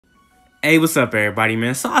Hey, what's up, everybody,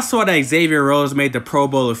 man? So I saw that Xavier Rhodes made the Pro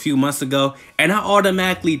Bowl a few months ago, and I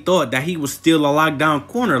automatically thought that he was still a lockdown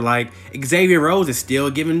corner, like Xavier Rhodes is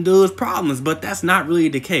still giving dudes problems, but that's not really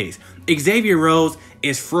the case. Xavier Rhodes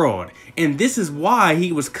is fraud, and this is why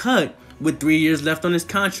he was cut with 3 years left on his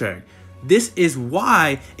contract. This is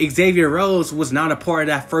why Xavier Rhodes was not a part of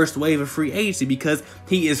that first wave of free agency, because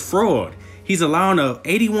he is fraud. He's allowing a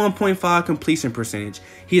 81.5 completion percentage.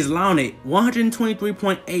 He's allowing a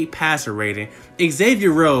 123.8 passer rating.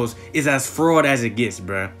 Xavier Rhodes is as fraud as it gets,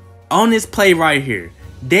 bruh. On this play right here,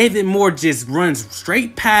 David Moore just runs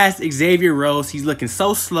straight past Xavier Rhodes. He's looking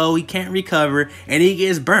so slow, he can't recover, and he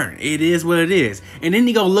gets burnt. It is what it is. And then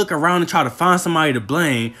he go look around and try to find somebody to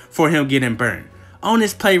blame for him getting burnt. On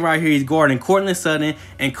this play right here, he's guarding Courtland Sutton,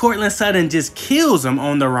 and Courtland Sutton just kills him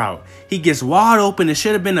on the route. He gets wide open. It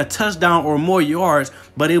should have been a touchdown or more yards,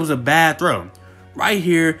 but it was a bad throw. Right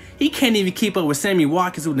here, he can't even keep up with Sammy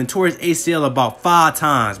Watkins, who tore his ACL about 5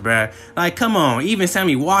 times, bruh. Like, come on, even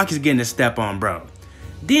Sammy Watkins getting a step on, bro.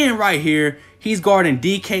 Then right here, he's guarding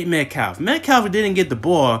DK Metcalf. Metcalf didn't get the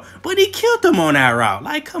ball, but he killed him on that route.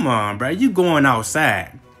 Like, come on, bruh, you going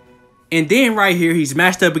outside. And then right here, he's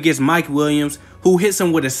matched up against Mike Williams, who hits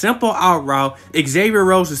him with a simple out route. Xavier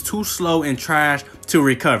Rhodes is too slow and trash to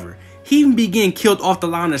recover. He even began killed off the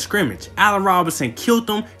line of scrimmage. Allen Robinson killed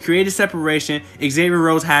him, created separation. Xavier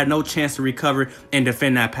Rhodes had no chance to recover and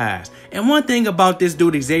defend that pass. And one thing about this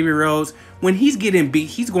dude, Xavier Rhodes, when he's getting beat,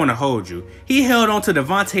 he's going to hold you. He held on to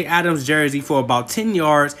Devontae Adams' jersey for about 10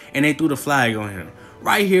 yards, and they threw the flag on him.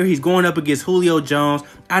 Right here, he's going up against Julio Jones.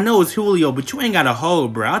 I know it's Julio, but you ain't got to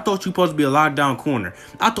hold, bro. I thought you supposed to be a lockdown corner.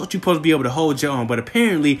 I thought you supposed to be able to hold your own, but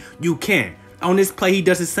apparently you can't. On this play, he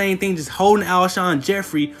does the same thing, just holding Alshon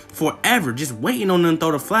Jeffrey forever, just waiting on them to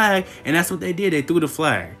throw the flag, and that's what they did. They threw the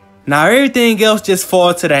flag. Now, everything else just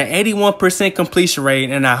falls to that 81% completion rate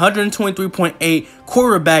and that 123.8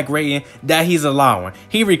 quarterback rating that he's allowing.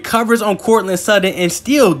 He recovers on Courtland Sutton and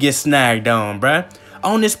still gets snagged on, bruh.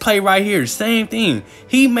 On this play right here, same thing.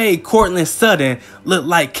 He made Courtland Sutton look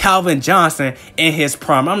like Calvin Johnson in his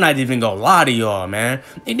prime. I'm not even gonna lie to y'all, man.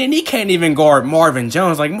 And then he can't even guard Marvin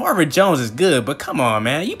Jones. Like, Marvin Jones is good, but come on,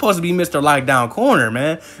 man. You supposed to be Mr. Lockdown Corner,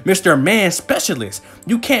 man. Mr. Man Specialist.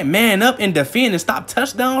 You can't man up and defend and stop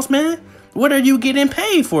touchdowns, man. What are you getting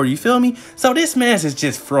paid for? You feel me? So this man's is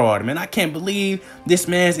just fraud, man. I can't believe this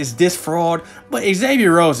man's is this fraud. But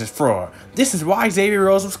Xavier Rhodes is fraud. This is why Xavier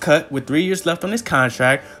Rhodes was cut with 3 years left on his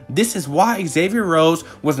contract. This is why Xavier Rhodes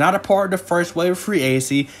was not a part of the first wave of free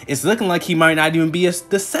agency. It's looking like he might not even be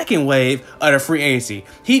the second wave of the free agency.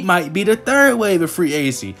 He might be the third wave of free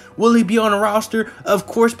agency. Will he be on the roster? Of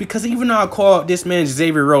course, because even though I called this man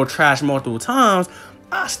Xavier Rhodes trash multiple times,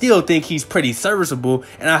 I still think he's pretty serviceable,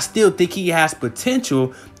 and I still think he has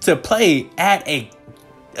potential to play at a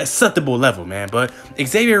acceptable level, man. But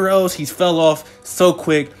Xavier Rhodes, he's fell off so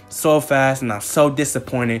quick, so fast, and I'm so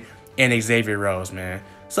disappointed in Xavier Rhodes, man.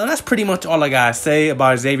 So that's pretty much all I gotta say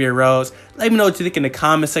about Xavier Rhodes. Let me know what you think in the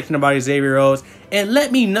comment section about Xavier Rhodes, and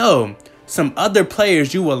let me know some other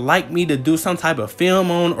players you would like me to do some type of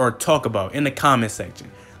film on or talk about in the comment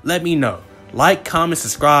section. Let me know. Like, comment,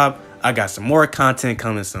 subscribe. I got some more content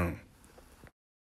coming soon.